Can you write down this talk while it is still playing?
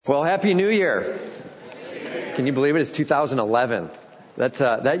Well, Happy New Year. Can you believe it? It's 2011.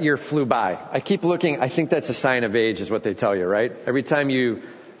 That year flew by. I keep looking. I think that's a sign of age is what they tell you, right? Every time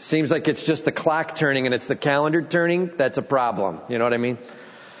seems like it's just the clock turning and it's the calendar turning, that's a problem. You know what I mean?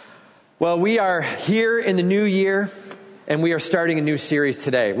 Well, we are here in the new year and we are starting a new series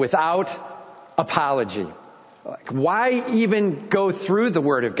today without apology. Why even go through the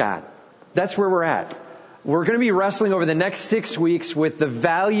Word of God? That's where we're at. We're going to be wrestling over the next 6 weeks with the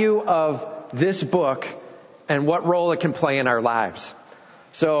value of this book and what role it can play in our lives.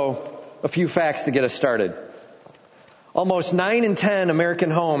 So, a few facts to get us started. Almost 9 in 10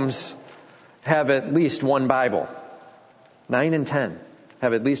 American homes have at least one Bible. 9 in 10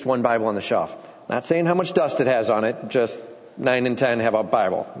 have at least one Bible on the shelf. Not saying how much dust it has on it, just 9 in 10 have a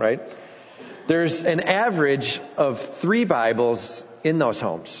Bible, right? There's an average of 3 Bibles in those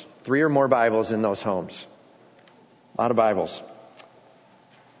homes. 3 or more Bibles in those homes. A lot of Bibles.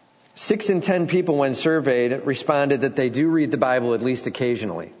 6 in 10 people, when surveyed, responded that they do read the Bible at least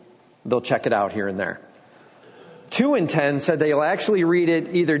occasionally. They'll check it out here and there. 2 in 10 said they'll actually read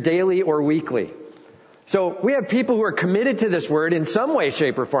it either daily or weekly. So we have people who are committed to this Word in some way,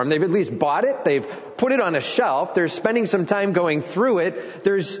 shape, or form. They've at least bought it. They've put it on a shelf. They're spending some time going through it.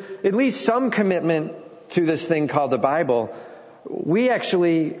 There's at least some commitment to this thing called the Bible. We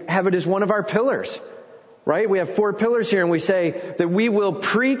actually have it as one of our pillars, right? We have 4 pillars here, and we say that we will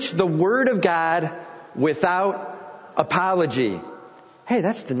preach the Word of God without apology. Hey,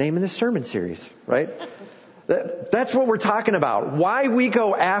 that's the name of this sermon series, right? That's what we're talking about. Why we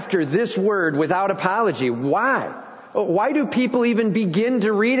go after this Word without apology. Why? Why do people even begin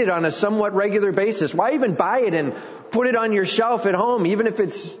to read it on a somewhat regular basis? Why even buy it and put it on your shelf at home, even if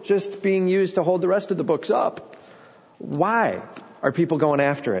it's just being used to hold the rest of the books up? Why are people going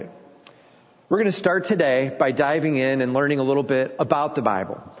after it? We're going to start today by diving in and learning a little bit about the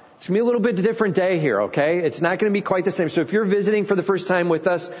Bible. It's going to be a little bit different day here, okay? It's not going to be quite the same. So if you're visiting for the first time with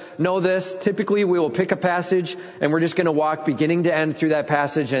us, know this. Typically, we will pick a passage and we're just going to walk beginning to end through that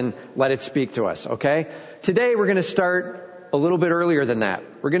passage and let it speak to us, okay? Today, we're going to start a little bit earlier than that.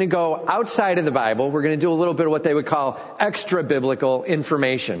 We're going to go outside of the Bible. We're going to do a little bit of what they would call extra biblical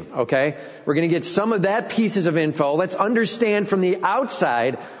information, okay? We're going to get some of that pieces of info. Let's understand from the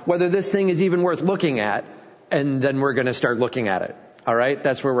outside whether this thing is even worth looking at, and then we're going to start looking at it, all right?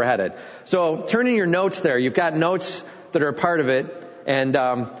 That's where we're headed. So turn in your notes there. You've got notes that are a part of it, and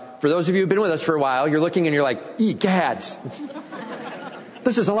for those of you who've been with us for a while, you're looking and you're like, gads.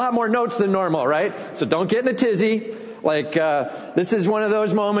 This is a lot more notes than normal, right? So don't get in a tizzy. This is one of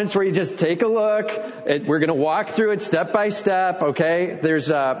those moments where you just take a look. We're going to walk through it step by step, okay?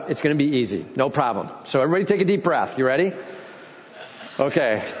 It's going to be easy. No problem. So everybody take a deep breath. You ready?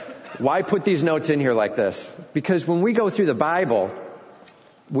 Okay. Why put these notes in here like this? Because when we go through the Bible,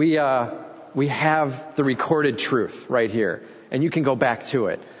 we have the recorded truth right here. And you can go back to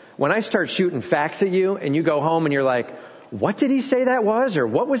it. When I start shooting facts at you and you go home and you're like, what did he say that was? Or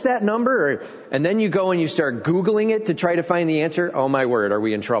what was that number? And then you go and you start Googling it to try to find the answer. Oh my word, are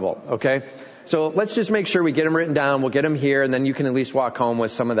we in trouble? Okay? So let's just make sure we get them written down. We'll get them here and then you can at least walk home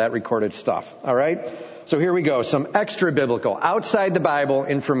with some of that recorded stuff. All right? So here we go. Some extra biblical, outside the Bible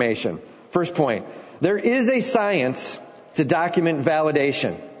information. First point. There is a science to document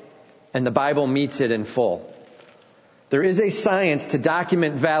validation, and the Bible meets it in full. There is a science to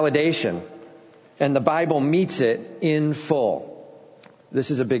document validation, and the Bible meets it in full. This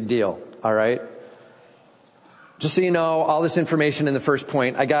is a big deal, all right? Just so you know, all this information in the first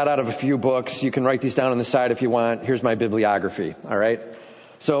point, I got out of a few books. You can write these down on the side if you want. Here's my bibliography, all right?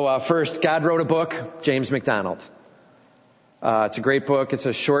 So first, God wrote a book, James MacDonald. It's a great book. It's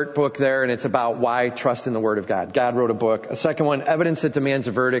a short book there, and it's about why trust in the Word of God. God wrote a book. A second one, Evidence That Demands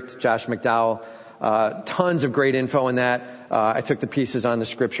a Verdict, Josh McDowell. Tons of great info in that. I took the pieces on the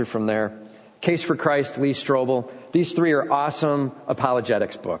scripture from there. Case for Christ, Lee Strobel. These 3 are awesome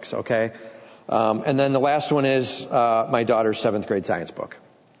apologetics books, okay? And then the last one is my daughter's 7th grade science book.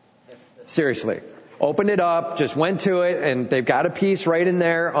 Seriously. Opened it up, just went to it, and they've got a piece right in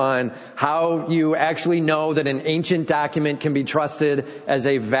there on how you actually know that an ancient document can be trusted as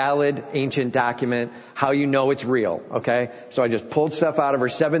a valid ancient document, how you know it's real, okay? So I just pulled stuff out of her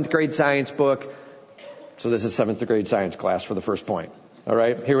 7th grade science book. So this is 7th grade science class for the first point. All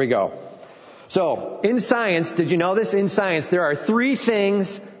right, here we go. So, in science, did you know this? In science, there are 3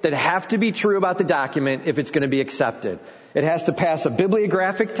 things that have to be true about the document if it's going to be accepted. It has to pass a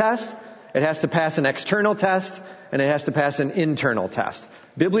bibliographic test, it has to pass an external test, and it has to pass an internal test.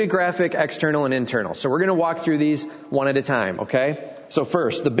 Bibliographic, external, and internal. So we're going to walk through these one at a time, okay? So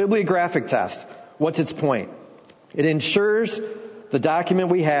first, the bibliographic test. What's its point? It ensures the document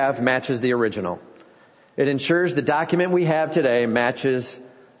we have matches the original. It ensures the document we have today matches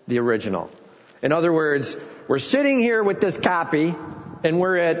the original. In other words, we're sitting here with this copy and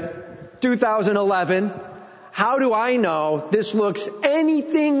we're at 2011. How do I know this looks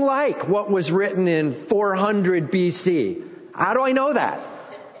anything like what was written in 400 BC? How do I know that?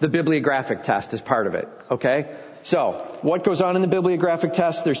 The bibliographic test is part of it, okay? So, what goes on in the bibliographic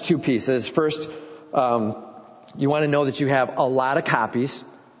test? There's two pieces. First, you want to know that you have a lot of copies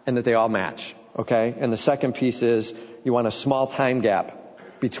and that they all match, okay? And the second piece is you want a small time gap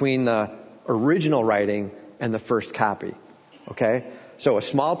between the original writing and the first copy, okay? So a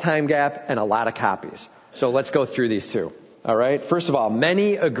small time gap and a lot of copies. So let's go through these two, all right? First of all,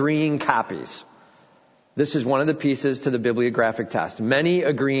 many agreeing copies. This is one of the pieces to the bibliographic test. Many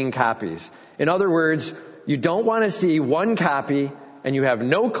agreeing copies. In other words, you don't want to see one copy and you have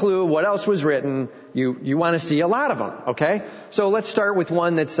no clue what else was written. You want to see a lot of them, okay? So let's start with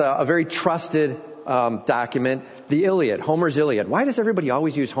one that's a very trusted document, the Iliad, Homer's Iliad. Why does everybody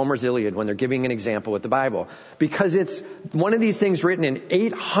always use Homer's Iliad when they're giving an example with the Bible? Because it's one of these things written in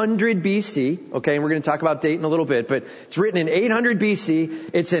 800 BC, okay, and we're going to talk about date in a little bit, but it's written in 800 BC.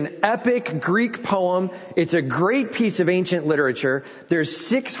 It's an epic Greek poem. It's a great piece of ancient literature. There's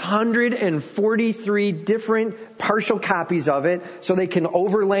 643 different partial copies of it, so they can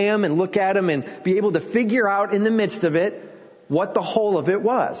overlay them and look at them and be able to figure out in the midst of it what the whole of it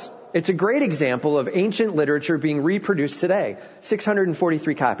was. It's a great example of ancient literature being reproduced today.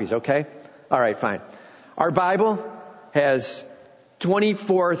 643 copies, okay? All right, fine. Our Bible has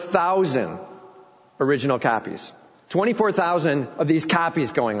 24,000 original copies. 24,000 of these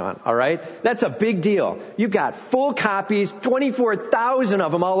copies going on, all right? That's a big deal. You've got full copies, 24,000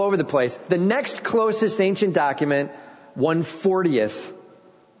 of them all over the place. The next closest ancient document, 1/40th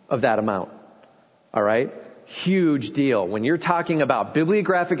of that amount, all right? Huge deal. When you're talking about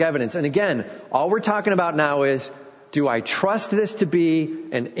bibliographic evidence, and again, all we're talking about now is, do I trust this to be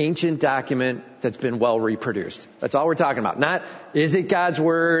an ancient document that's been well reproduced? That's all we're talking about. Not, is it God's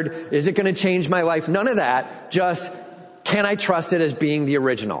Word? Is it going to change my life? None of that. Just, can I trust it as being the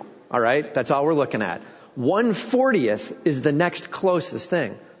original? All right? That's all we're looking at. 1/40th is the next closest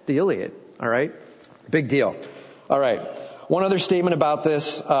thing. The Iliad. All right? Big deal. All right. One other statement about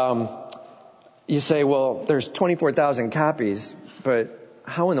this. You say, well, there's 24,000 copies, but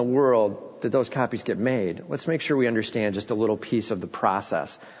how in the world did those copies get made? Let's make sure we understand just a little piece of the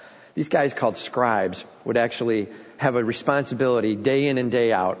process. These guys called scribes would actually have a responsibility day in and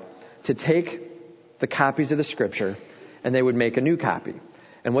day out to take the copies of the scripture and they would make a new copy.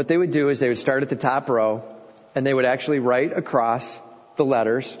 And what they would do is they would start at the top row and they would actually write across the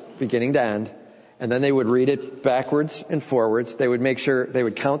letters beginning to end. And then they would read it backwards and forwards. They would make sure, they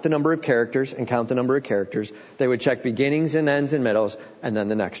would count the number of characters and count the number of characters. They would check beginnings and ends and middles, and then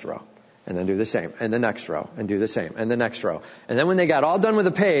the next row. And then do the same. And the next row. And do the same. And the next row. And then when they got all done with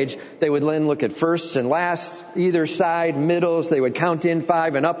the page, they would then look at firsts and lasts, either side, middles. They would count in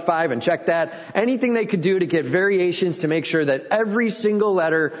 5 and up 5 and check that. Anything they could do to get variations to make sure that every single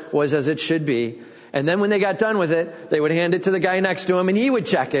letter was as it should be. And then when they got done with it, they would hand it to the guy next to him and he would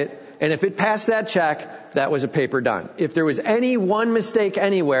check it. And if it passed that check, that was a paper done. If there was any one mistake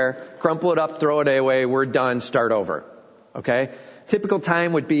anywhere, crumple it up, throw it away, we're done, start over. Okay? Typical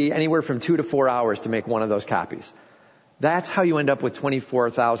time would be anywhere from 2 to 4 hours to make one of those copies. That's how you end up with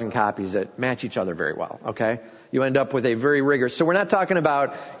 24,000 copies that match each other very well. Okay? You end up with a very rigorous. So we're not talking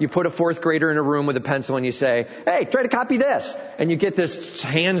about you put a fourth grader in a room with a pencil and you say, hey, try to copy this. And you get this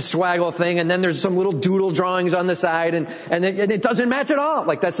hand swaggle thing and then there's some little doodle drawings on the side and it doesn't match at all.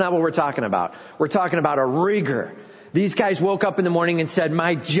 Like that's not what we're talking about. We're talking about a rigor. These guys woke up in the morning and said,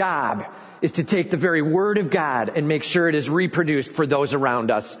 my job is to take the very word of God and make sure it is reproduced for those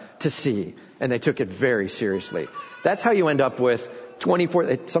around us to see. And they took it very seriously. That's how you end up with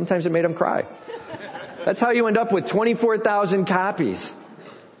 24, sometimes it made them cry. That's how you end up with 24,000 copies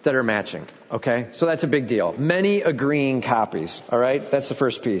that are matching. Okay? So that's a big deal. Many agreeing copies. All right? That's the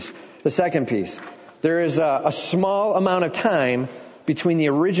first piece. The second piece. There is a small amount of time between the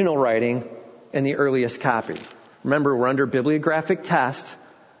original writing and the earliest copy. Remember, we're under bibliographic test.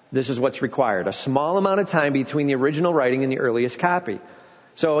 This is what's required. A small amount of time between the original writing and the earliest copy.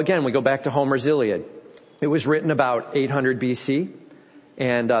 So again, we go back to Homer's Iliad. It was written about 800 BC.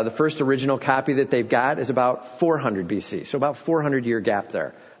 And the first original copy that they've got is about 400 BC. So about 400-year gap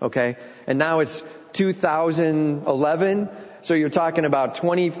there. Okay? And now it's 2011. So you're talking about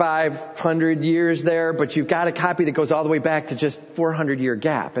 2,500 years there, but you've got a copy that goes all the way back to just 400-year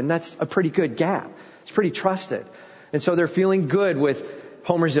gap. And that's a pretty good gap. It's pretty trusted. And so they're feeling good with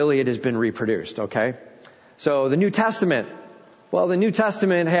Homer's Iliad has been reproduced. Okay? So the New Testament Well, the New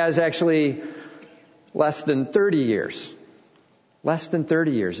Testament has actually less than 30 years. Less than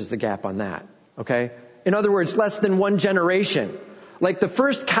 30 years is the gap on that. Okay? In other words, less than one generation. Like the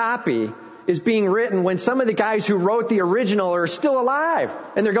first copy is being written when some of the guys who wrote the original are still alive.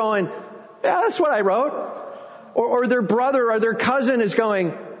 And they're going, yeah, that's what I wrote. Or their brother or their cousin is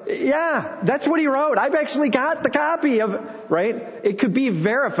going, yeah, that's what he wrote. I've actually got the copy of, right? It could be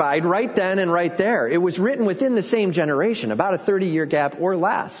verified right then and right there. It was written within the same generation, about a 30-year gap or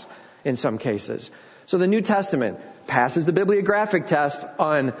less in some cases. So the New Testament passes the bibliographic test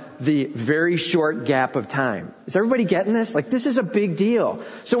on the very short gap of time. Is everybody getting this? Like, this is a big deal.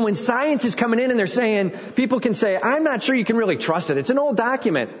 So when science is coming in and they're saying, people can say, I'm not sure you can really trust it. It's an old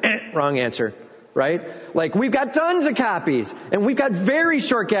document. Wrong answer. Right? Like, we've got tons of copies and we've got very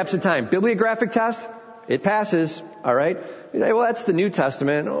short gaps of time. Bibliographic test, it passes. All right? You say, well, that's the New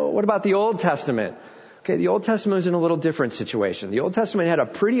Testament. Oh, what about the Old Testament? Okay, the Old Testament was in a little different situation. The Old Testament had a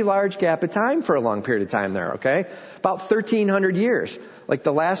pretty large gap of time for a long period of time there, okay? About 1,300 years. Like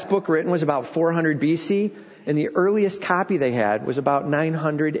the last book written was about 400 BC, and the earliest copy they had was about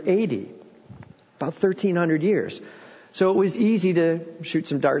 980. About 1,300 years. So it was easy to shoot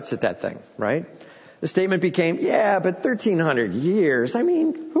some darts at that thing, right? The statement became, yeah, but 1,300 years. I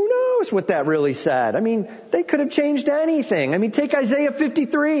mean, who knows what that really said? I mean, they could have changed anything. I mean, take Isaiah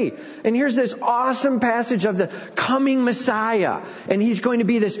 53. And here's this awesome passage of the coming Messiah. And he's going to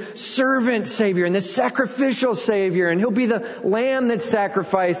be this servant Savior and this sacrificial Savior. And he'll be the lamb that's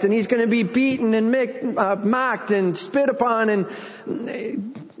sacrificed. And he's going to be beaten and mocked and spit upon.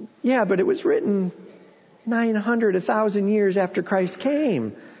 And yeah, but it was written 900, 1,000 years after Christ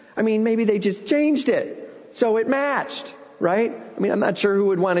came. I mean, maybe they just changed it so it matched, right? I mean, I'm not sure who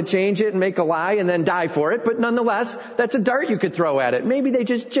would want to change it and make a lie and then die for it, but nonetheless, that's a dart you could throw at it. Maybe they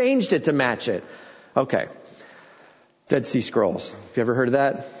just changed it to match it. Okay. Dead Sea Scrolls. Have you ever heard of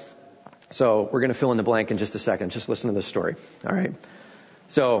that? So we're going to fill in the blank in just a second. Just listen to this story. All right.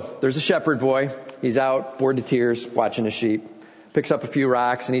 So there's a shepherd boy. He's out, bored to tears, watching his sheep. Picks up a few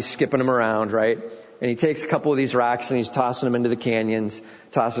rocks and he's skipping them around, right? And he takes a couple of these rocks and he's tossing them into the canyons,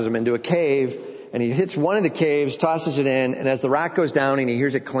 tosses them into a cave, and he hits one of the caves, tosses it in, and as the rock goes down and he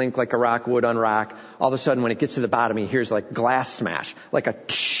hears it clink like a rock would on rock, all of a sudden when it gets to the bottom, he hears like glass smash, like a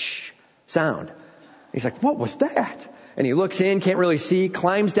tsh sound. He's like, what was that? And he looks in, can't really see,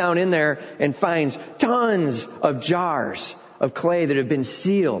 climbs down in there and finds tons of jars of clay that have been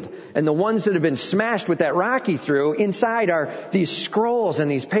sealed. And the ones that have been smashed with that rock he threw, inside are these scrolls and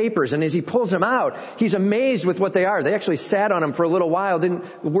these papers. And as he pulls them out, he's amazed with what they are. They actually sat on them for a little while. The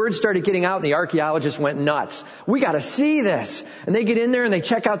word started getting out and the archaeologists went nuts. We got to see this. And they get in there and they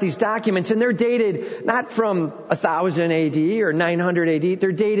check out these documents and they're dated not from 1000 AD or 900 AD.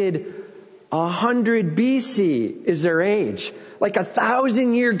 They're dated 100 BC is their age. Like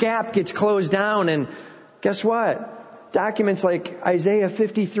 1,000-year gap gets closed down, and guess what? Documents like Isaiah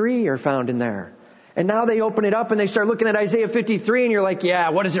 53 are found in there. And now they open it up and they start looking at Isaiah 53 and you're like, yeah,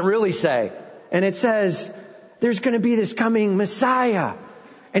 what does it really say? And it says, there's going to be this coming Messiah.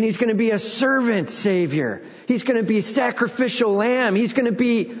 And he's going to be a servant Savior. He's going to be a sacrificial lamb. He's going to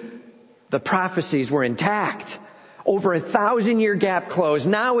be, the prophecies were intact. Over 1,000-year gap closed.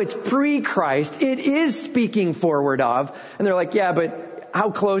 Now it's pre-Christ. It is speaking forward of. And they're like, yeah, but how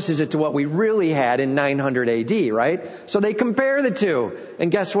close is it to what we really had in 900 AD, right? So they compare the two.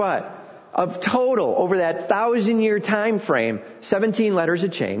 And guess what? Of total, over that 1,000-year time frame, 17 letters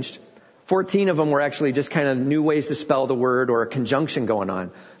had changed. 14 of them were actually just kind of new ways to spell the word or a conjunction going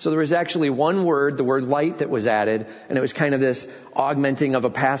on. So there was actually one word, the word light, that was added. And it was kind of this augmenting of a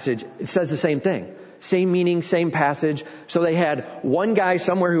passage. It says the same thing. Same meaning, same passage. So they had one guy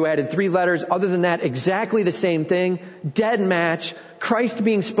somewhere who added 3 letters. Other than that, exactly the same thing. Dead match. Christ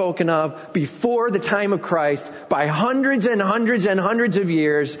being spoken of before the time of Christ by hundreds and hundreds and hundreds of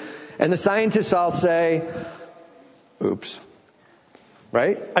years. And the scientists all say, oops.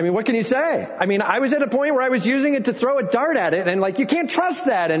 Right? I mean, what can you say? I mean, I was at a point where I was using it to throw a dart at it, and like, you can't trust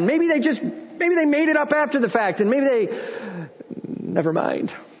that. And maybe they made it up after the fact, and never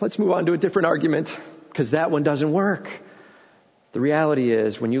mind. Let's move on to a different argument, because that one doesn't work. The reality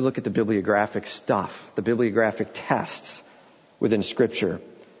is, when you look at the bibliographic stuff, the bibliographic tests within Scripture,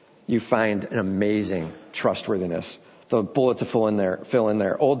 you find an amazing trustworthiness. The bullet to fill in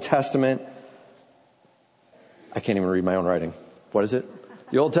there. Old Testament, I can't even read my own writing. What is it?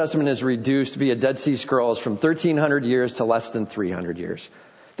 The Old Testament is reduced via Dead Sea Scrolls from 1,300 years to less than 300 years.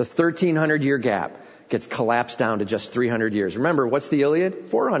 The 1,300-year gap gets collapsed down to just 300 years. Remember, what's the Iliad?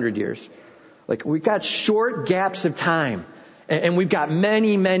 400 years. Like, we've got short gaps of time. And we've got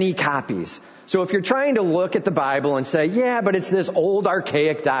many, many copies. So if you're trying to look at the Bible and say, yeah, but it's this old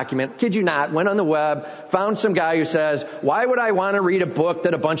archaic document, kid you not, went on the web, found some guy who says, why would I want to read a book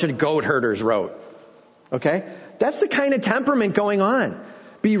that a bunch of goat herders wrote? Okay? That's the kind of temperament going on.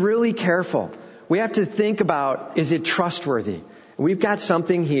 Be really careful. We have to think about, is it trustworthy? We've got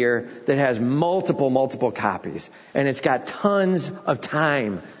something here that has multiple copies. And it's got tons of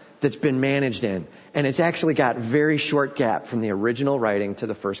time that's been managed in. And it's actually got very short gap from the original writing to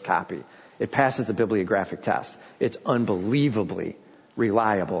the first copy. It passes the bibliographic test. It's unbelievably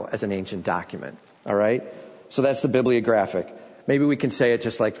reliable as an ancient document. All right? So that's the bibliographic. Maybe we can say it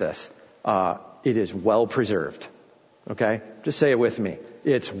just like this. It is well preserved. Okay? Just say it with me.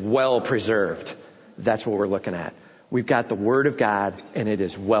 It's well preserved. That's what we're looking at. We've got the Word of God, and it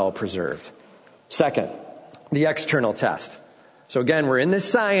is well preserved. Second, the external test. So again, we're in this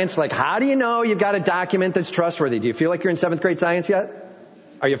science, like how do you know you've got a document that's trustworthy? Do you feel like you're in 7th grade science yet?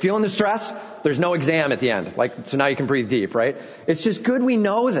 Are you feeling the stress? There's no exam at the end. So now you can breathe deep, right? It's just good we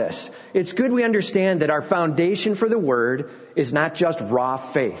know this. It's good we understand that our foundation for the Word is not just raw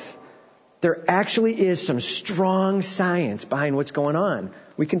faith. There actually is some strong science behind what's going on.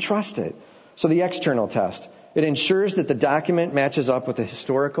 We can trust it. So the external test. It ensures that the document matches up with the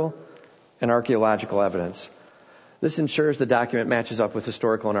historical and archaeological evidence. This ensures the document matches up with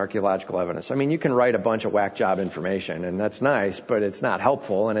historical and archaeological evidence. I mean, you can write a bunch of whack job information, and that's nice, but it's not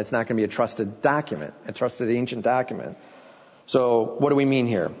helpful, and it's not going to be a trusted document, a trusted ancient document. So what do we mean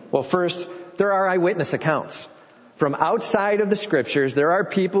here? Well, first, there are eyewitness accounts. From outside of the scriptures, there are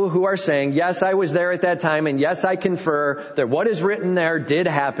people who are saying, yes, I was there at that time, and yes, I confer that what is written there did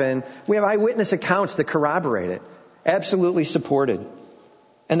happen. We have eyewitness accounts that corroborate it. Absolutely supported.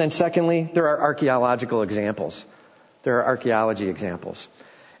 And then secondly, there are archaeological examples. There are archaeology examples.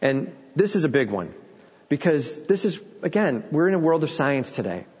 And this is a big one. Because this is, again, we're in a world of science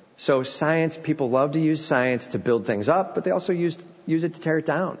today. So science, people love to use science to build things up, but they also use it to tear it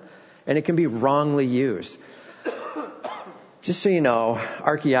down. And it can be wrongly used. Just so you know,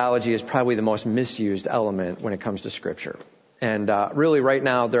 archaeology is probably the most misused element when it comes to Scripture. And really right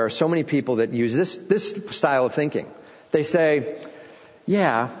now, there are so many people that use this style of thinking. They say,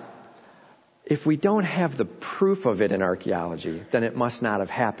 yeah, if we don't have the proof of it in archaeology, then it must not have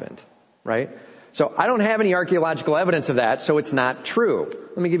happened, right? So I don't have any archaeological evidence of that, so it's not true.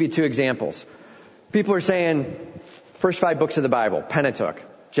 Let me give you 2 examples. People are saying, first 5 books of the Bible, Pentateuch,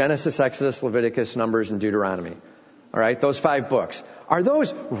 Genesis, Exodus, Leviticus, Numbers, and Deuteronomy. All right, those 5 books. Are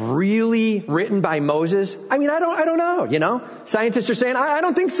those really written by Moses? I mean, I don't know, you know? Scientists are saying, I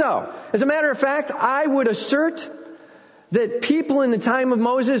don't think so. As a matter of fact, I would assert that people in the time of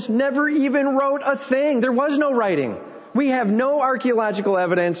Moses never even wrote a thing. There was no writing. We have no archaeological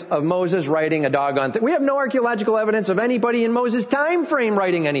evidence of Moses writing a doggone thing. We have no archaeological evidence of anybody in Moses' time frame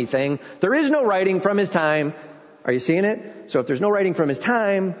writing anything. There is no writing from his time. Are you seeing it? So if there's no writing from his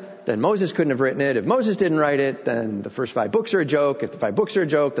time, then Moses couldn't have written it. If Moses didn't write it, then the first 5 books are a joke. If the 5 books are a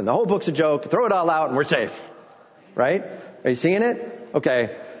joke, then the whole book's a joke. Throw it all out and we're safe. Right? Are you seeing it?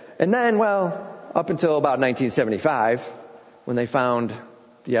 Okay. And then, well, up until about 1975, when they found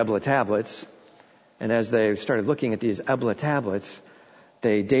the Ebla tablets, and as they started looking at these Ebla tablets,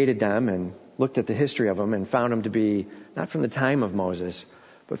 they dated them and looked at the history of them and found them to be not from the time of Moses,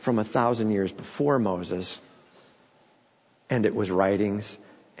 but from 1,000 years before Moses. And it was writings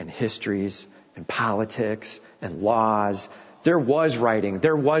and histories and politics and laws. There was writing.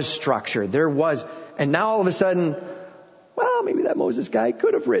 There was structure. And now all of a sudden, well, maybe that Moses guy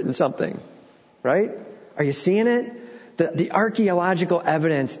could have written something. Right? Are you seeing it? The archaeological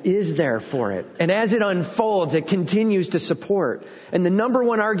evidence is there for it. And as it unfolds, it continues to support. And the number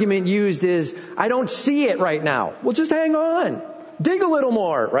one argument used is, I don't see it right now. Well, just hang on. Dig a little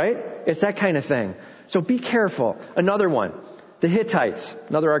more, right? It's that kind of thing. So be careful. Another one. The Hittites.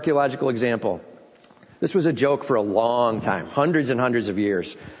 Another archaeological example. This was a joke for a long time. Hundreds and hundreds of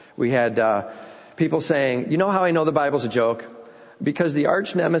years. We had people saying, you know how I know the Bible's a joke? Because the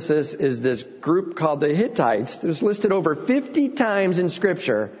arch nemesis is this group called the Hittites that is listed over 50 times in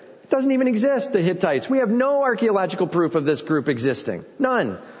Scripture. It doesn't even exist, the Hittites. We have no archaeological proof of this group existing.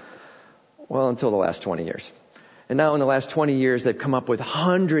 None. Well, until the last 20 years. And now in the last 20 years, they've come up with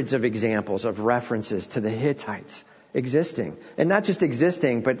hundreds of examples of references to the Hittites existing. And not just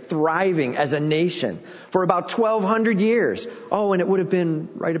existing, but thriving as a nation for about 1,200 years. Oh, and it would have been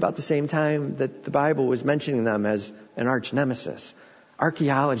right about the same time that the Bible was mentioning them as an arch nemesis.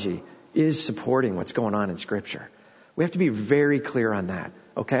 Archaeology is supporting what's going on in Scripture. We have to be very clear on that,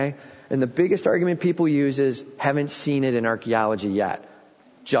 okay? And the biggest argument people use is, haven't seen it in archaeology yet.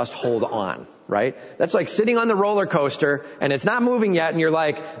 just hold on, right? That's like sitting on the roller coaster and it's not moving yet and you're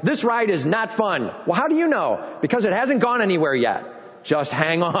like, this ride is not fun. Well, how do you know? Because it hasn't gone anywhere yet. Just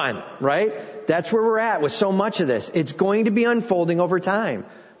hang on, right? That's where we're at with so much of this. It's going to be unfolding over time.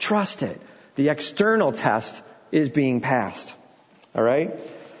 Trust it. The external test is being passed. All right?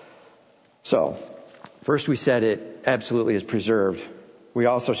 So, first we said it absolutely is preserved. We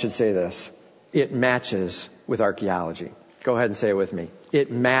also should say this. It matches with archaeology. Go ahead and say it with me. It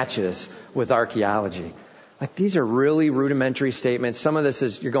matches with archaeology. Like, these are really rudimentary statements. Some of this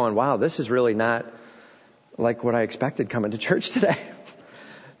is, you're going, wow, this is really not like what I expected coming to church today.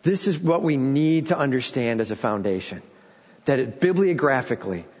 This is what we need to understand as a foundation. That it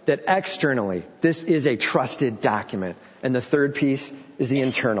bibliographically, that externally, this is a trusted document. And the third piece is the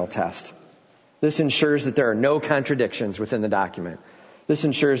internal test. This ensures that there are no contradictions within the document. This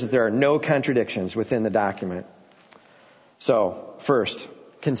ensures that there are no contradictions within the document. So, first,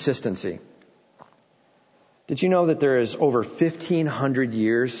 consistency. Did you know that there is over 1,500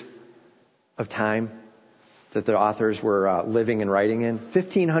 years of time that the authors were living and writing in?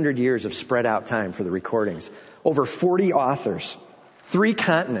 1,500 years of spread out time for the recordings. Over 40 authors, 3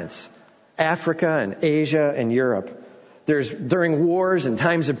 continents, Africa and Asia and Europe. There's during wars and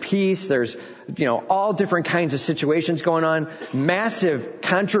times of peace, there's, all different kinds of situations going on, massive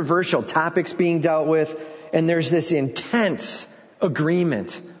controversial topics being dealt with, and there's this intense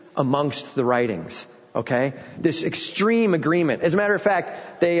agreement amongst the writings. Okay? This extreme agreement. As a matter of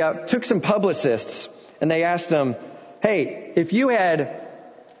fact, they took some publicists and they asked them, hey, if you had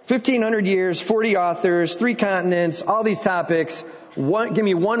 1,500 years, 40 authors, 3 continents, all these topics, give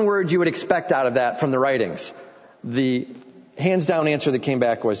me one word you would expect out of that from the writings. The hands down answer that came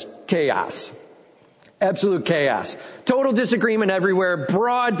back was chaos. Absolute chaos. Total disagreement everywhere,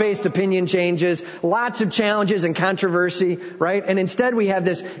 broad-based opinion changes, lots of challenges and controversy, right? And instead we have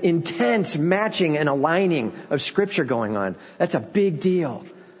this intense matching and aligning of Scripture going on. That's a big deal.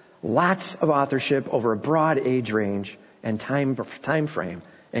 Lots of authorship over a broad age range and time frame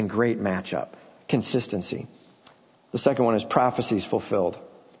and great matchup. Consistency. The second one is prophecies fulfilled.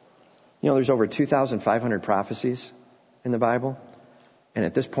 There's over 2,500 prophecies in the Bible. And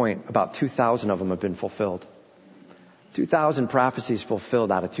at this point, about 2,000 of them have been fulfilled. 2,000 prophecies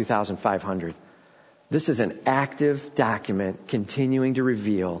fulfilled out of 2,500. This is an active document continuing to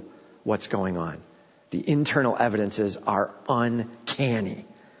reveal what's going on. The internal evidences are uncanny,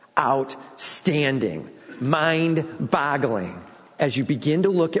 outstanding, mind-boggling. As you begin to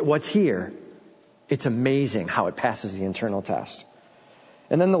look at what's here, it's amazing how it passes the internal test.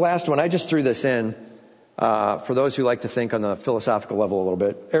 And then the last one, I just threw this in for those who like to think on the philosophical level a little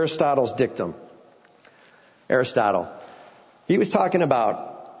bit. Aristotle's dictum. Aristotle. He was talking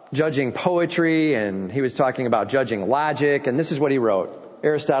about judging poetry and he was talking about judging logic, and this is what he wrote.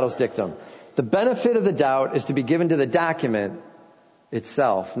 Aristotle's dictum. The benefit of the doubt is to be given to the document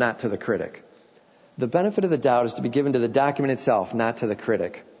itself, not to the critic. The benefit of the doubt is to be given to the document itself, not to the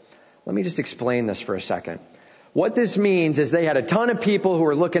critic. Let me just explain this for a second. What this means is they had a ton of people who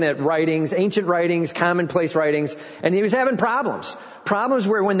were looking at writings, ancient writings, commonplace writings, and he was having problems. Problems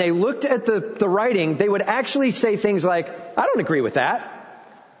where when they looked at the writing, they would actually say things like, I don't agree with that.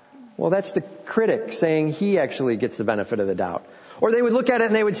 Well, that's the critic saying he actually gets the benefit of the doubt. Or they would look at it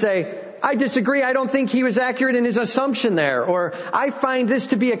and they would say, I disagree, I don't think he was accurate in his assumption there. Or I find this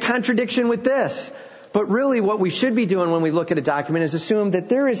to be a contradiction with this. But really what we should be doing when we look at a document is assume that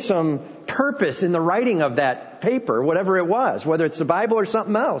there is some purpose in the writing of that paper, whatever it was, whether it's the Bible or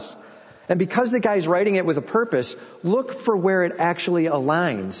something else. And because the guy's writing it with a purpose, look for where it actually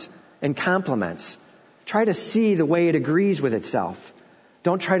aligns and complements. Try to see the way it agrees with itself.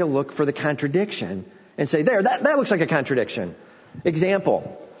 Don't try to look for the contradiction and say, there, that looks like a contradiction.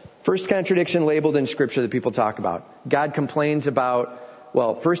 Example, first contradiction labeled in Scripture that people talk about. God complains about,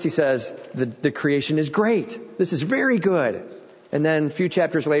 well, first he says the creation is great. This is very good. And then a few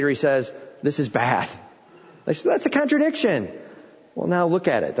chapters later he says, this is bad. That's a contradiction. Well, now look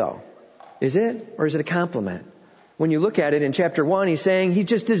at it though. Is it? Or is it a compliment? When you look at it in chapter 1, he's saying he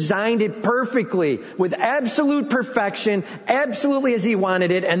just designed it perfectly with absolute perfection, absolutely as he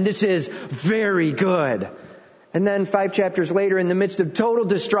wanted it, and this is very good. And then 5 chapters later, in the midst of total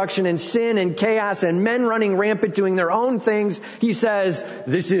destruction and sin and chaos and men running rampant doing their own things, he says,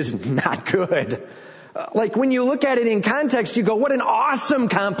 this is not good. Like when you look at it in context, you go, what an awesome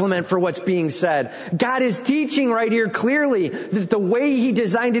compliment for what's being said. God is teaching right here clearly that the way he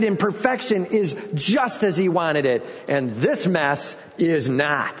designed it in perfection is just as he wanted it. And this mess is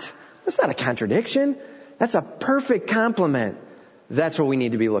not. That's not a contradiction. That's a perfect compliment. That's what we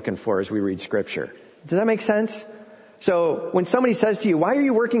need to be looking for as we read Scripture. Does that make sense? So when somebody says to you, why are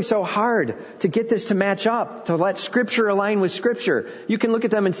you working so hard to get this to match up, to let Scripture align with Scripture? You can look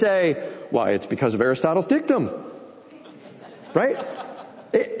at them and say, why, it's because of Aristotle's dictum. Right?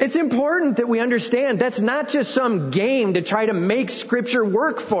 It's important that we understand that's not just some game to try to make Scripture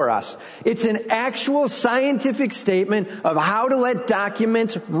work for us. It's an actual scientific statement of how to let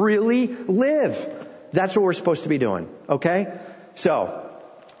documents really live. That's what we're supposed to be doing. Okay? So,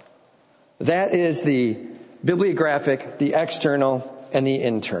 that is the bibliographic, the external, and the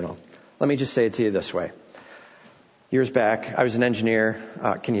internal. Let me just say it to you this way. Years back, I was an engineer.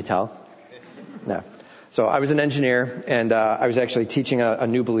 Can you tell? No. So I was an engineer, and I was actually teaching a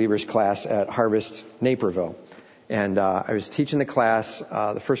new believers class at Harvest Naperville. And I was teaching the class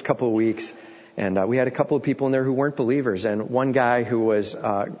the first couple of weeks, and we had a couple of people in there who weren't believers. And one guy who was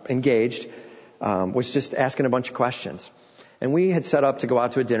engaged was just asking a bunch of questions. And we had set up to go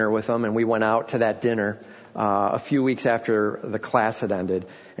out to a dinner with him, and we went out to that dinner a few weeks after the class had ended.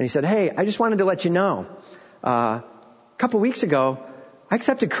 And he said, hey, I just wanted to let you know, a couple of weeks ago, I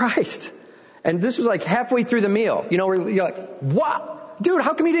accepted Christ. And this was like halfway through the meal. You know, where you're like, what? Dude,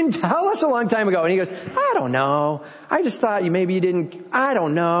 how come you didn't tell us a long time ago? And he goes, I don't know. I just thought maybe you didn't. I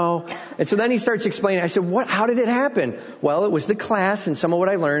don't know. And so then he starts explaining. I said, what? How did it happen? Well, it was the class and some of what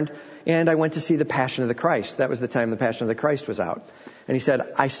I learned. And I went to see The Passion of the Christ. That was the time The Passion of the Christ was out. And he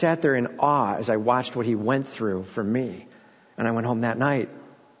said, I sat there in awe as I watched what he went through for me. And I went home that night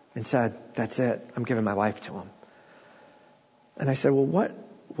and said, that's it. I'm giving my life to him. And I said, well,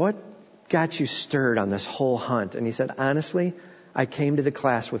 what got you stirred on this whole hunt? And he said, honestly, I came to the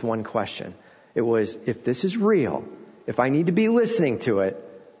class with one question. It was, if this is real, if I need to be listening to it,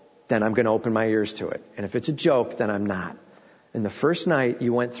 then I'm going to open my ears to it. And if it's a joke, then I'm not. And the first night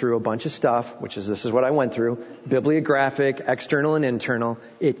you went through a bunch of stuff, this is what I went through, bibliographic, external and internal.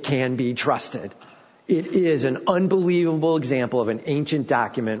 It can be trusted. It is an unbelievable example of an ancient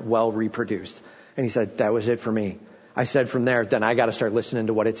document well reproduced. And he said, that was it for me. I said from there, then I got to start listening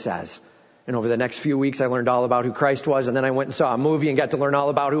to what it says. And over the next few weeks, I learned all about who Christ was. And then I went and saw a movie and got to learn all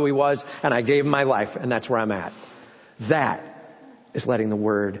about who he was. And I gave him my life. And that's where I'm at. That is letting the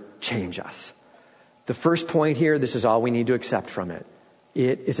Word change us. The first point here, this is all we need to accept from it.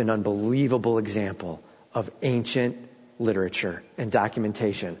 It is an unbelievable example of ancient literature and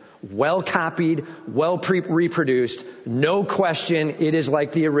documentation. Well copied, well reproduced. No question, it is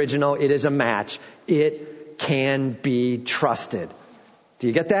like the original. It is a match. It can be trusted. Do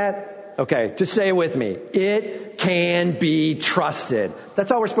you get that? Okay, just say it with me. It can be trusted. That's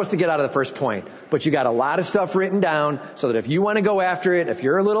all we're supposed to get out of the first point. But you got a lot of stuff written down so that if you want to go after it, if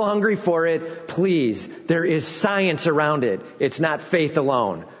you're a little hungry for it, please, there is science around it. It's not faith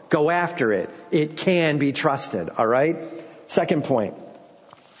alone. Go after it. It can be trusted. All right? Second point.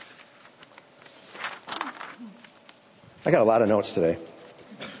 I got a lot of notes today.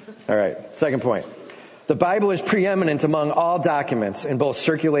 All right, second point. The Bible is preeminent among all documents in both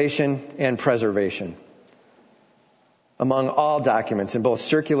circulation and preservation. Among all documents in both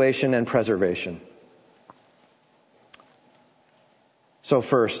circulation and preservation. So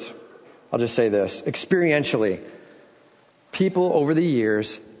first, I'll just say this. Experientially, people over the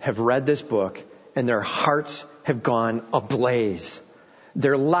years have read this book and their hearts have gone ablaze.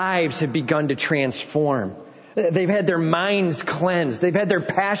 Their lives have begun to transform. They've had their minds cleansed. They've had their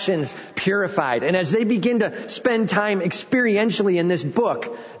passions purified. And as they begin to spend time experientially in this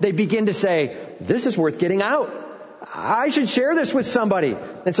book, they begin to say, this is worth getting out. I should share this with somebody.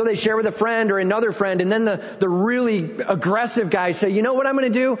 And so they share with a friend or another friend. And then the really aggressive guys say, you know what I'm going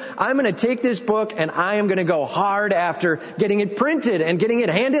to do? I'm going to take this book and I am going to go hard after getting it printed and getting it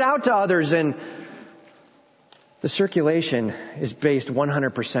handed out to others. And the circulation is based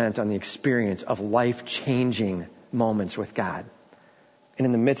 100% on the experience of life-changing moments with God. And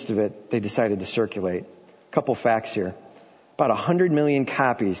in the midst of it, they decided to circulate. A couple facts here. About 100 million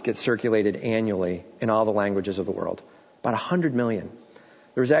copies get circulated annually in all the languages of the world. About 100 million.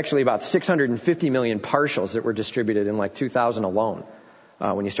 There was actually about 650 million partials that were distributed in like 2000 alone.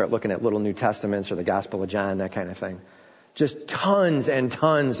 When you start looking at Little New Testaments or the Gospel of John, that kind of thing. Just tons and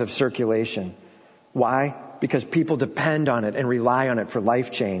tons of circulation. Why? Because people depend on it and rely on it for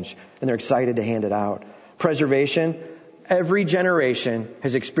life change, and they're excited to hand it out. Preservation. Every generation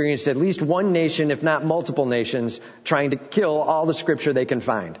has experienced at least one nation, if not multiple nations, trying to kill all the scripture they can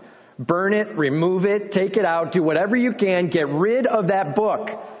find. Burn it, remove it, take it out, do whatever you can, get rid of that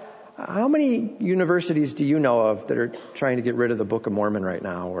book. How many universities do you know of that are trying to get rid of the Book of Mormon right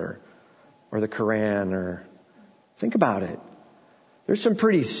now, or the Quran, or think about it. There's some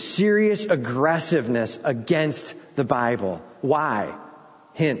pretty serious aggressiveness against the Bible. Why?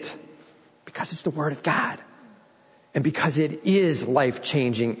 Hint. Because it's the Word of God. And because it is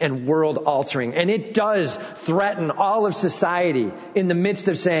life-changing and world-altering, and it does threaten all of society in the midst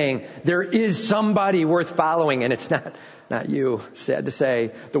of saying, there is somebody worth following, and it's not you. Sad to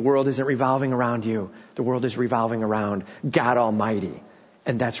say, the world isn't revolving around you. The world is revolving around God Almighty,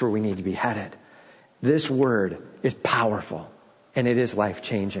 and that's where we need to be headed. This word is powerful, and it is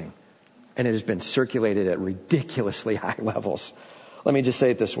life-changing, and it has been circulated at ridiculously high levels. Let me just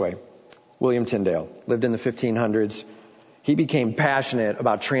say it this way. William Tyndale lived in the 1500s. He became passionate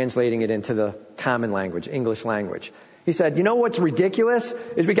about translating it into the common language, English language. He said, you know what's ridiculous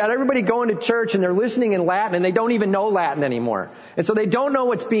is we got everybody going to church and they're listening in Latin and they don't even know Latin anymore. And so they don't know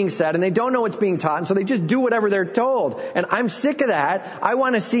what's being said and they don't know what's being taught. And so they just do whatever they're told. And I'm sick of that. I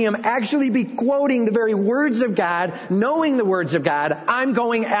want to see them actually be quoting the very words of God, knowing the words of God. I'm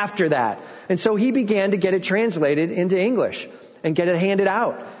going after that. And so he began to get it translated into English and get it handed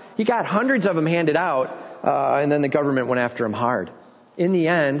out. He got hundreds of them handed out, and then the government went after him hard. In the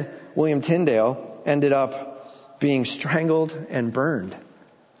end, William Tyndale ended up being strangled and burned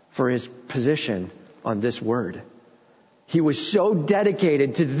for his position on this word. He was so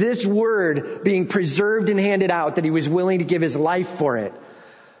dedicated to this word being preserved and handed out that he was willing to give his life for it.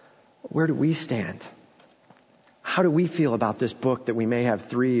 Where do we stand? How do we feel about this book that we may have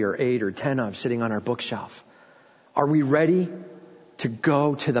 3 or 8 or 10 of sitting on our bookshelf? Are we ready to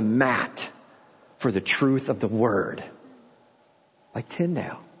go to the mat for the truth of the word? Like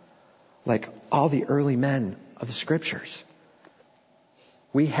Tyndale, like all the early men of the scriptures.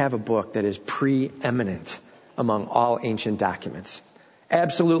 We have a book that is preeminent among all ancient documents.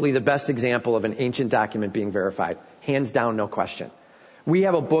 Absolutely the best example of an ancient document being verified. Hands down, no question. We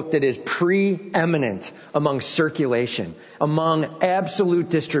have a book that is preeminent among circulation, among absolute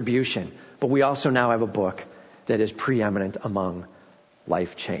distribution. But we also now have a book that is preeminent among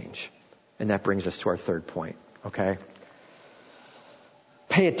life change. And that brings us to our third point, okay?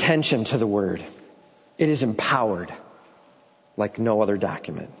 Pay attention to the word. It is empowered like no other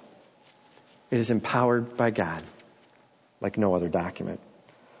document. It is empowered by God like no other document.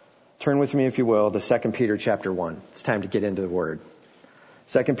 Turn with me, if you will, to 2 Peter chapter 1. It's time to get into the word.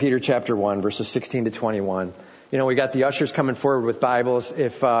 2 Peter chapter 1, verses 16 to 21. You know, we got the ushers coming forward with Bibles.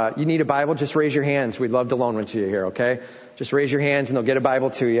 If you need a Bible, just raise your hands. We'd love to loan one to you here, okay? Just raise your hands and they'll get a Bible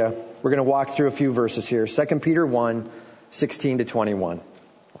to you. We're going to walk through a few verses here. 2 Peter 1, 16 to 21.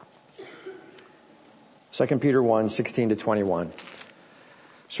 2 Peter 1, 16 to 21.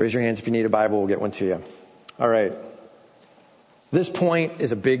 Just raise your hands if you need a Bible. We'll get one to you. All right. This point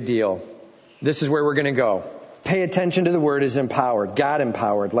is a big deal. This is where we're going to go. Pay attention to the word is empowered. God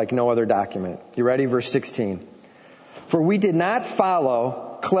empowered like no other document. You ready? Verse 16. For we did not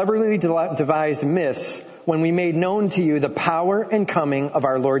follow cleverly devised myths when we made known to you the power and coming of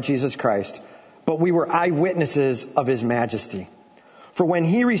our Lord Jesus Christ, but we were eyewitnesses of his majesty. For when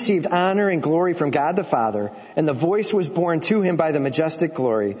he received honor and glory from God the Father, and the voice was borne to him by the majestic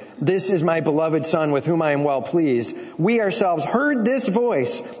glory, "This is my beloved Son with whom I am well pleased," we ourselves heard this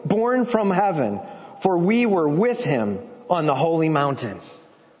voice borne from heaven, for we were with him on the holy mountain.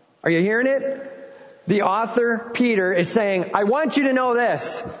 Are you hearing it? The author, Peter, is saying, I want you to know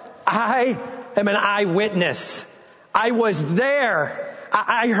this. I am an eyewitness. I was there.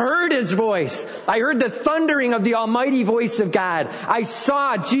 I heard his voice. I heard the thundering of the almighty voice of God. I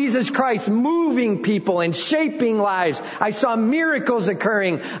saw Jesus Christ moving people and shaping lives. I saw miracles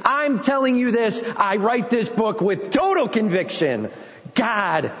occurring. I'm telling you this. I write this book with total conviction.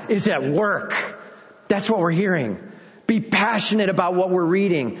 God is at work. That's what we're hearing. Be passionate about what we're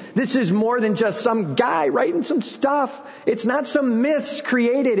reading. This is more than just some guy writing some stuff. It's not some myths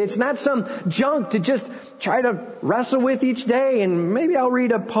created. It's not some junk to just try to wrestle with each day. And maybe I'll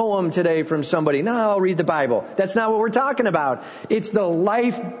read a poem today from somebody. No, I'll read the Bible. That's not what we're talking about. It's the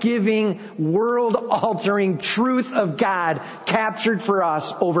life-giving, world-altering truth of God captured for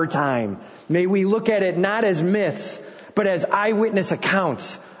us over time. May we look at it not as myths, but as eyewitness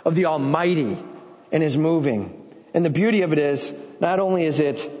accounts of the Almighty and His moving. And the beauty of it is, not only is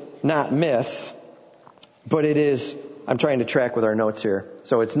it not myths, but it is, I'm trying to track with our notes here.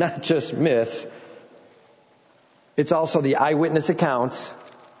 So it's not just myths. It's also the eyewitness accounts.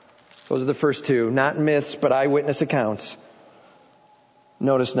 Those are the first two. Not myths, but eyewitness accounts.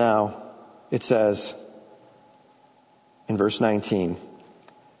 Notice now, it says in verse 19,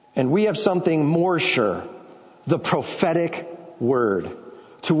 and we have something more sure, the prophetic word,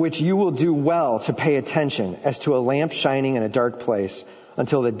 to which you will do well to pay attention as to a lamp shining in a dark place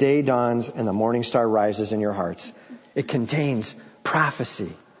until the day dawns and the morning star rises in your hearts. It contains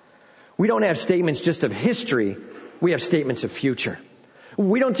prophecy. We don't have statements just of history. We have statements of future.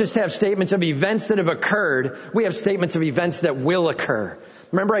 We don't just have statements of events that have occurred. We have statements of events that will occur.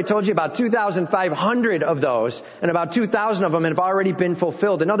 Remember I told you about 2,500 of those, and about 2,000 of them have already been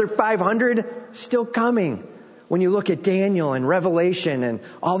fulfilled. Another 500 still coming. When you look at Daniel and Revelation and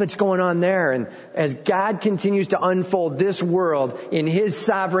all that's going on there, and as God continues to unfold this world in His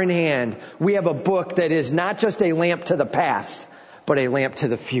sovereign hand, we have a book that is not just a lamp to the past, but a lamp to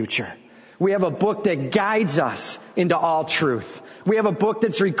the future. We have a book that guides us into all truth. We have a book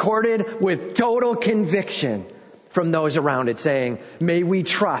that's recorded with total conviction from those around it, saying, may we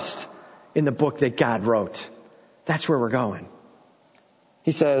trust in the book that God wrote. That's where we're going.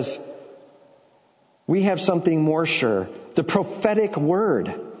 He says, we have something more sure, the prophetic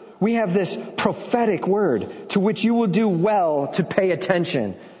word. We have this prophetic word to which you will do well to pay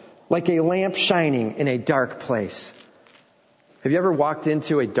attention, like a lamp shining in a dark place. Have you ever walked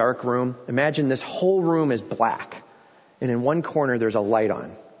into a dark room? Imagine this whole room is black, and in one corner there's a light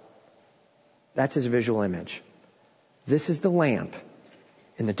on. That's his visual image. This is the lamp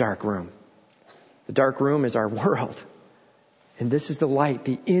in the dark room. The dark room is our world. And this is the light,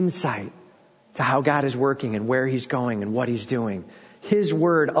 the insight to how God is working and where He's going and what He's doing. His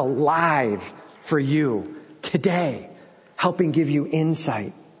word alive for you today, helping give you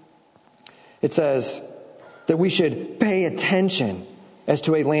insight. It says that we should pay attention as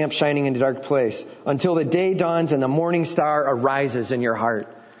to a lamp shining in a dark place until the day dawns and the morning star arises in your heart.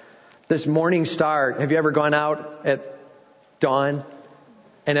 This morning star, have you ever gone out at dawn?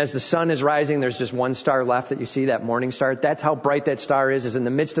 And as the sun is rising, there's just one star left that you see, that morning star. That's how bright that star is in the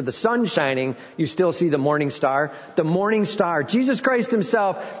midst of the sun shining, you still see the morning star. The morning star, Jesus Christ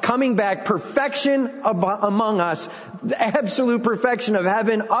Himself coming back, perfection among us, the absolute perfection of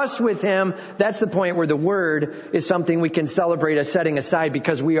heaven, us with Him. That's the point where the Word is something we can celebrate as setting aside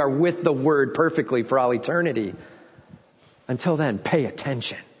because we are with the Word perfectly for all eternity. Until then, pay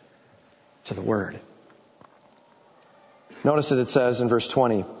attention to the Word. Notice that it says in verse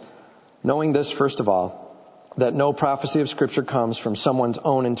 20, knowing this, first of all, that no prophecy of Scripture comes from someone's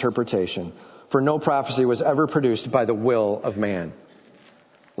own interpretation, for no prophecy was ever produced by the will of man.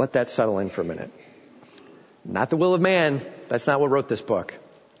 Let that settle in for a minute. Not the will of man. That's not what wrote this book.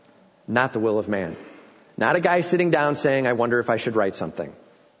 Not the will of man. Not a guy sitting down saying, I wonder if I should write something.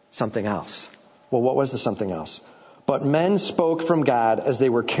 Something else. Well, what was the something else? But men spoke from God as they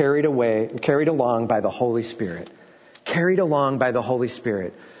were carried along by the Holy Spirit. Carried along by the Holy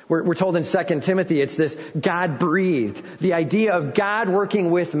Spirit. We're told in 2 Timothy, it's this God breathed. The idea of God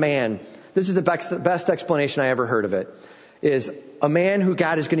working with man. This is the best explanation I ever heard of it. Is a man who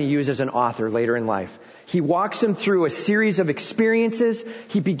God is going to use as an author later in life. He walks him through a series of experiences.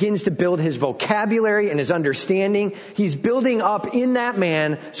 He begins to build his vocabulary and his understanding. He's building up in that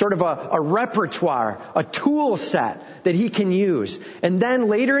man sort of a repertoire, a tool set that he can use. And then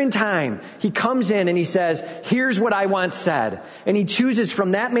later in time, he comes in and he says, here's what I want said. And he chooses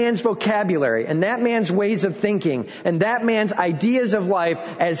from that man's vocabulary and that man's ways of thinking and that man's ideas of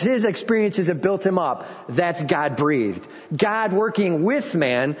life as his experiences have built him up. That's God breathed. God working with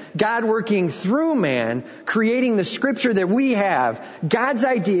man, God working through man, creating the Scripture that we have. God's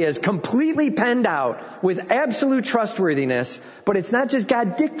ideas completely penned out with absolute trustworthiness. But it's not just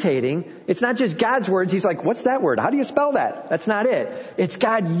God dictating. It's not just God's words. He's like, what's that word? How do you spell that? That's not it. It's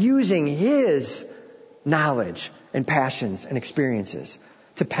God using His knowledge and passions and experiences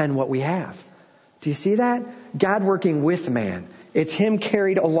to pen what we have. Do you see that? God working with man. It's Him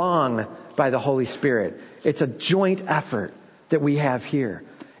carried along by the Holy Spirit. It's a joint effort that we have here.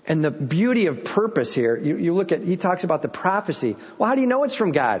 And the beauty of purpose here, you look at, he talks about the prophecy. Well, how do you know it's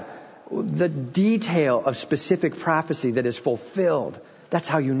from God? The detail of specific prophecy that is fulfilled. That's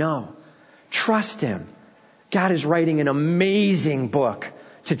how you know. Trust Him. God is writing an amazing book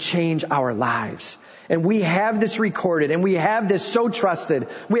to change our lives. And we have this recorded and we have this so trusted.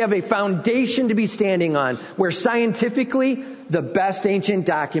 We have a foundation to be standing on where scientifically the best ancient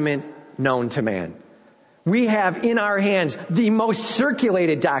document known to man. We have in our hands the most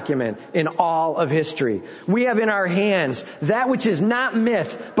circulated document in all of history. We have in our hands that which is not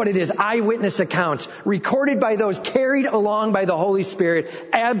myth, but it is eyewitness accounts recorded by those carried along by the Holy Spirit,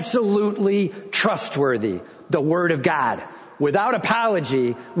 absolutely trustworthy. The Word of God. Without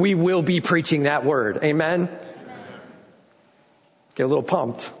apology, we will be preaching that Word. Amen? Get a little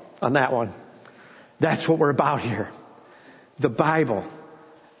pumped on that one. That's what we're about here. The Bible.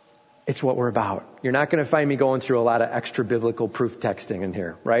 It's what we're about. You're not going to find me going through a lot of extra biblical proof texting in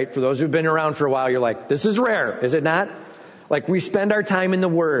here, right? For those who've been around for a while, you're like, this is rare, is it not? Like we spend our time in the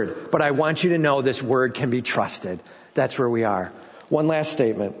Word, but I want you to know this Word can be trusted. That's where we are. One last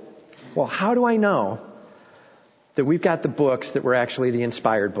statement. Well, how do I know that we've got the books that were actually the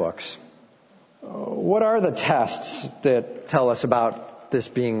inspired books. What are the tests that tell us about this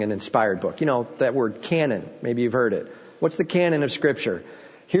being an inspired book? You know, that word canon, maybe you've heard it. What's the canon of Scripture?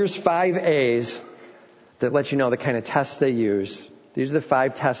 Here's 5 A's that let you know the kind of tests they use. These are the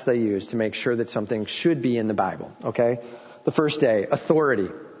 5 tests they use to make sure that something should be in the Bible, okay? The first A, authority.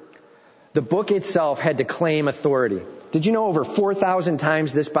 The book itself had to claim authority. Did you know over 4,000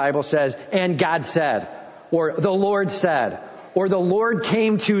 times this Bible says, and God said, or the Lord said, or the Lord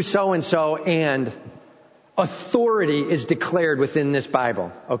came to so-and-so, and authority is declared within this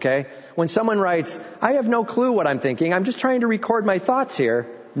Bible, okay? When someone writes, I have no clue what I'm thinking, I'm just trying to record my thoughts here,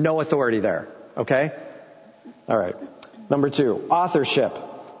 no authority there, okay? All right. Number 2, authorship.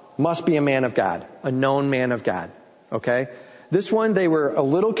 Must be a man of God, a known man of God, okay? This one they were a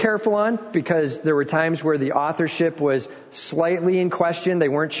little careful on because there were times where the authorship was slightly in question. They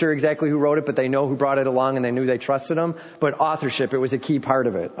weren't sure exactly who wrote it, but they know who brought it along and they knew they trusted him. But authorship, it was a key part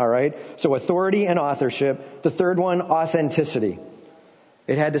of it, all right? So authority and authorship. The third one, authenticity.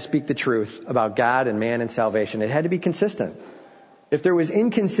 It had to speak the truth about God and man and salvation. It had to be consistent. If there was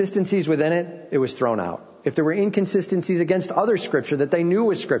inconsistencies within it, it was thrown out. If there were inconsistencies against other Scripture that they knew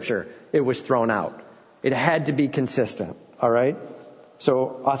was Scripture, it was thrown out. It had to be consistent. All right?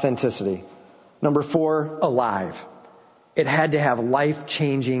 So, authenticity. Number 4, alive. It had to have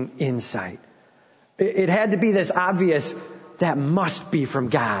life-changing insight. It had to be this obvious, that must be from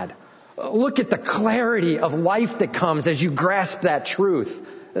God. Look at the clarity of life that comes as you grasp that truth.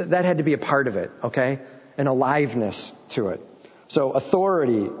 That had to be a part of it, okay? An aliveness to it. So,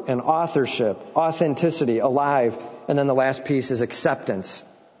 authority and authorship, authenticity, alive. And then the last piece is acceptance.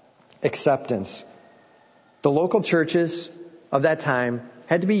 Acceptance. The local churches of that time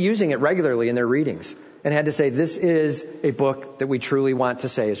had to be using it regularly in their readings and had to say, this is a book that we truly want to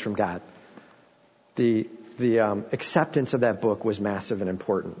say is from God. The acceptance of that book was massive and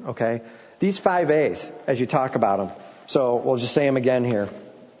important, okay? These 5 A's, as you talk about them. So we'll just say them again here.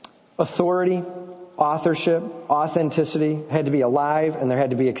 Authority, authorship, authenticity, had to be alive, and there had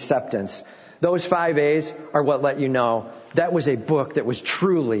to be acceptance. Those 5 A's are what let you know that was a book that was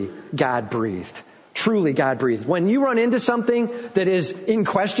truly God-breathed. Truly God-breathed. When you run into something that is in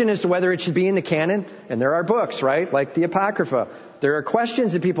question as to whether it should be in the canon, and there are books, right, like the Apocrypha, there are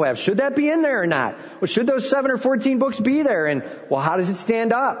questions that people have. Should that be in there or not? Well, should those 7 or 14 books be there? And, well, how does it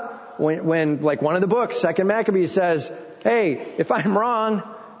stand up? When like one of the books, 2 Maccabees says, hey, if I'm wrong,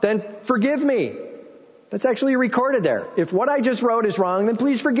 then forgive me. That's actually recorded there. If what I just wrote is wrong, then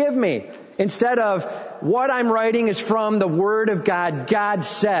please forgive me. Instead of, what I'm writing is from the Word of God. God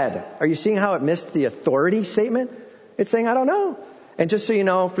said. Are you seeing how it missed the authority statement? It's saying, I don't know. And just so you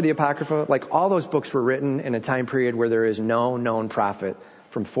know, for the Apocrypha, like all those books were written in a time period where there is no known prophet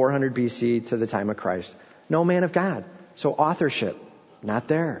from 400 BC to the time of Christ. No man of God. So authorship, not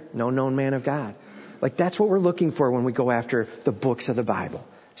there. No known man of God. Like that's what we're looking for when we go after the books of the Bible.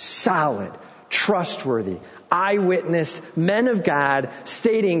 Solid, trustworthy, eyewitnessed men of God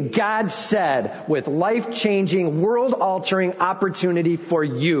stating God said with life-changing, world-altering opportunity for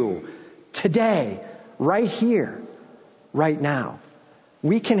you today, right here, right now.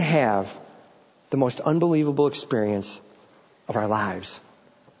 We can have the most unbelievable experience of our lives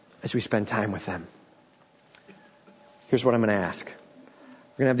as we spend time with them. Here's what I'm going to ask.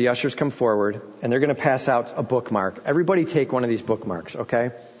 We're going to have the ushers come forward, and they're going to pass out a bookmark. Everybody take one of these bookmarks,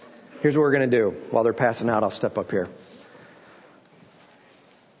 okay? Here's what we're going to do. While they're passing out, I'll step up here.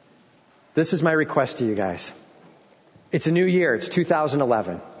 This is my request to you guys. It's a new year. It's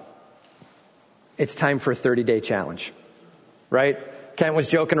 2011. It's time for a 30-day challenge, right? Kent was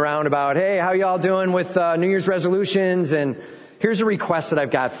joking around about, hey, how y'all doing with New Year's resolutions? And here's a request that I've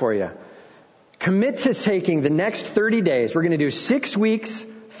got for you. Commit to taking the next 30 days. We're going to do 6 weeks,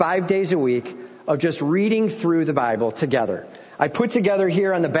 5 days a week of just reading through the Bible together. I put together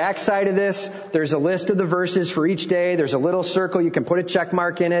here on the back side of this, there's a list of the verses for each day. There's a little circle. You can put a check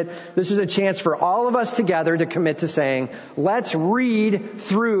mark in it. This is a chance for all of us together to commit to saying, let's read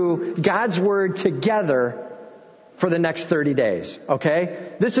through God's Word together for the next 30 days.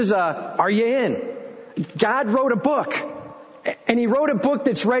 Okay? This is are you in? God wrote a book. And He wrote a book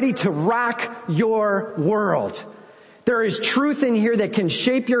that's ready to rock your world. There is truth in here that can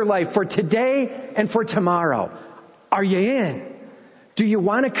shape your life for today and for tomorrow. Are you in? Do you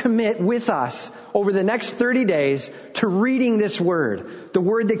want to commit with us over the next 30 days to reading this Word? The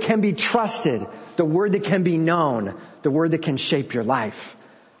Word that can be trusted. The Word that can be known. The Word that can shape your life.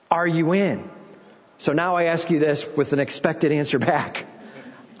 Are you in? So now I ask you this with an expected answer back.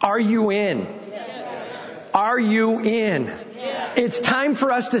 Are you in? Yes. Are you in? Yes. It's time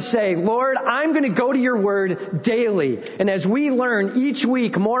for us to say, Lord, I'm going to go to your word daily. And as we learn each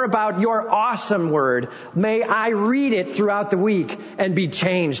week more about your awesome word, may I read it throughout the week and be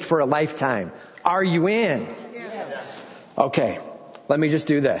changed for a lifetime. Are you in? Yes. Okay, let me just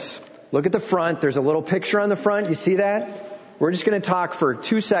do this. Look at the front. There's a little picture on the front. You see that? We're just going to talk for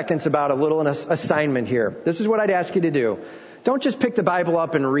 2 seconds about a little assignment here. This is what I'd ask you to do. Don't just pick the Bible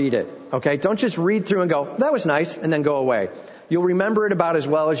up and read it, okay? Don't just read through and go, that was nice, and then go away. You'll remember it about as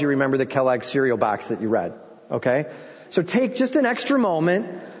well as you remember the Kellogg cereal box that you read, okay? So take just an extra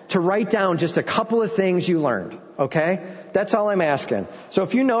moment to write down just a couple of things you learned, okay? That's all I'm asking. So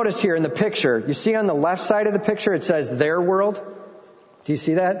if you notice here in the picture, you see on the left side of the picture it says their world. Do you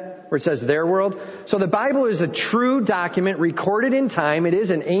see that? Where it says their world? So the Bible is a true document recorded in time. It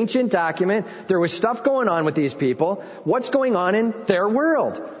is an ancient document. There was stuff going on with these people. What's going on in their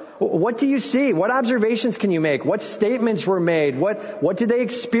world? What do you see? What observations can you make? What statements were made? What did they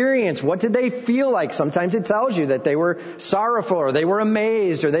experience? What did they feel like? Sometimes it tells you that they were sorrowful or they were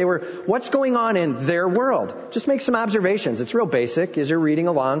amazed or what's going on in their world? Just make some observations. It's real basic as you're reading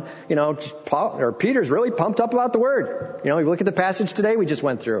along. Peter's really pumped up about the word. You look at the passage today we just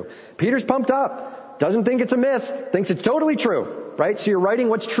went through. Peter's pumped up. Doesn't think it's a myth. Thinks it's totally true. Right? So you're writing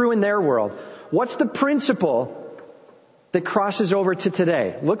what's true in their world. What's the principle that crosses over to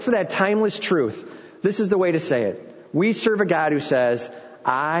today? Look for that timeless truth. This is the way to say it. We serve a God who says,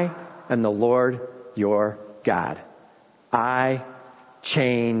 I am the Lord your God. I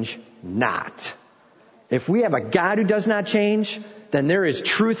change not. If we have a God who does not change, then there is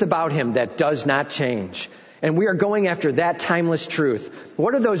truth about him that does not change. And we are going after that timeless truth.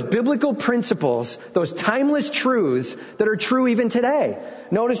 What are those biblical principles, those timeless truths that are true even today?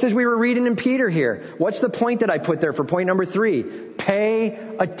 Notice as we were reading in Peter here, what's the point that I put there for point number 3? Pay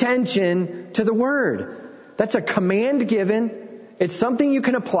attention to the word. That's a command given. It's something you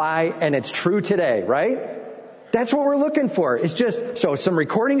can apply and it's true today, right? That's what we're looking for. It's just, so some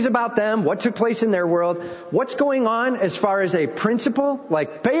recordings about them, what took place in their world, what's going on as far as a principle,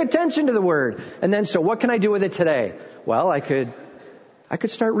 like pay attention to the word. And then, so what can I do with it today? Well, I could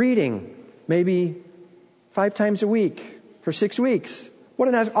start reading maybe 5 times a week for 6 weeks. What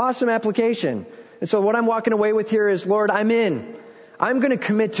an awesome application. And so what I'm walking away with here is, Lord, I'm in. I'm going to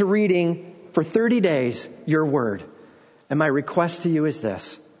commit to reading for 30 days your word. And my request to you is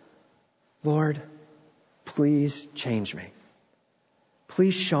this. Lord, please change me.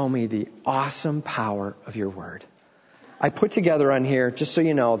 Please show me the awesome power of your word. I put together on here, just so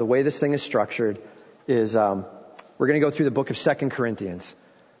you know, the way this thing is structured is we're going to go through the book of 2 Corinthians.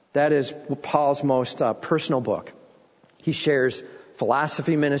 That is Paul's most personal book. He shares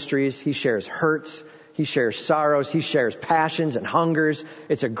philosophy ministries. He shares hurts. He shares sorrows. He shares passions and hungers.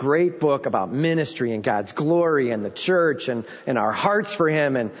 It's a great book about ministry and God's glory and the church and our hearts for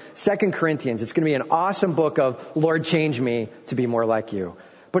him. And 2 Corinthians, it's going to be an awesome book of Lord, change me to be more like you.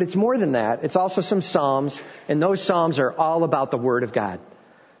 But it's more than that. It's also some Psalms, and those Psalms are all about the Word of God.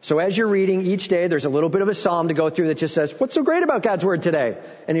 So as you're reading each day, there's a little bit of a psalm to go through that just says, what's so great about God's Word today?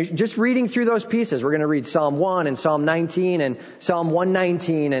 And you're just reading through those pieces. We're going to read Psalm 1 and Psalm 19 and Psalm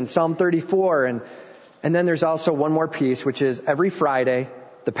 119 and Psalm 34. And then there's also one more piece, which is every Friday,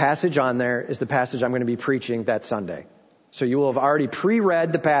 the passage on there is the passage I'm going to be preaching that Sunday. So you will have already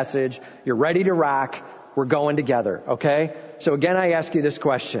pre-read the passage. You're ready to rock. We're going together, okay? So again, I ask you this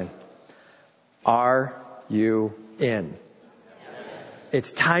question. Are you in?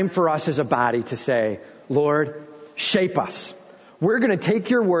 It's time for us as a body to say, Lord, shape us. We're going to take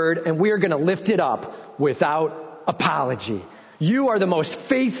your word and we are going to lift it up without apology. You are the most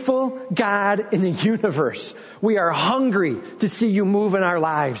faithful God in the universe. We are hungry to see you move in our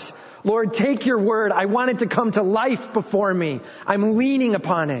lives. Lord, take your word. I want it to come to life before me. I'm leaning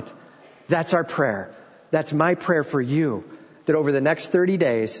upon it. That's our prayer. That's my prayer for you, that over the next 30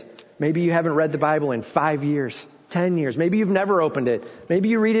 days, maybe you haven't read the Bible in 5 years, 10 years. Maybe you've never opened it. Maybe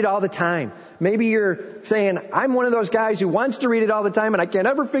you read it all the time. Maybe you're saying, I'm one of those guys who wants to read it all the time and I can't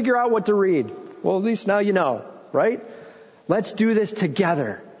ever figure out what to read. Well, at least now you know, right? Let's do this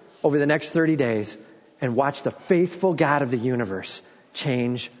together over the next 30 days and watch the faithful God of the universe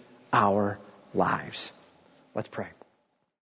change our lives. Let's pray.